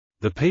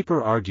The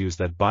paper argues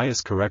that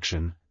bias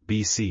correction,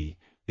 BC,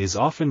 is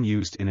often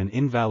used in an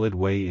invalid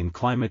way in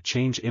climate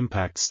change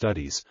impact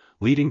studies,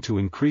 leading to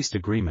increased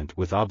agreement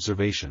with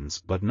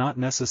observations but not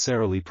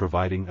necessarily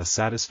providing a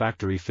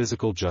satisfactory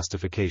physical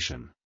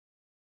justification.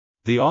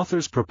 The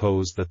authors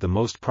propose that the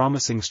most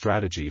promising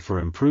strategy for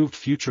improved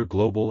future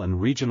global and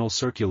regional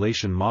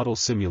circulation model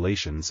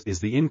simulations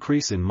is the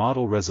increase in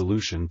model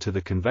resolution to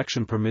the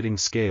convection-permitting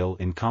scale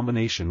in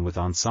combination with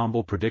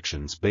ensemble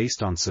predictions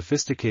based on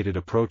sophisticated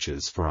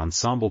approaches for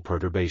ensemble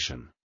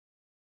perturbation.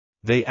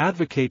 They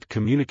advocate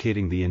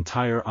communicating the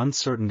entire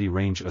uncertainty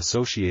range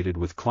associated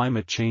with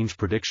climate change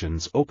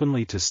predictions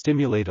openly to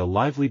stimulate a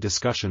lively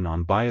discussion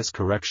on bias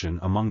correction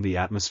among the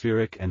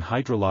atmospheric and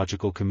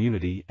hydrological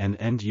community and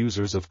end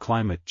users of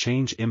climate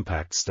change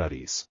impact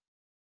studies.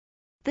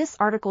 This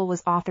article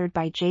was authored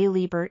by J.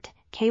 Liebert,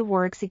 K.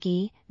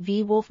 Warrach-Sagi,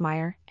 V.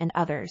 Wulfmeyer, and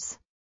others.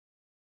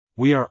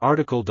 We are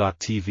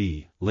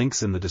RTCLTV,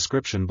 links in the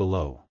description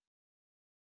below.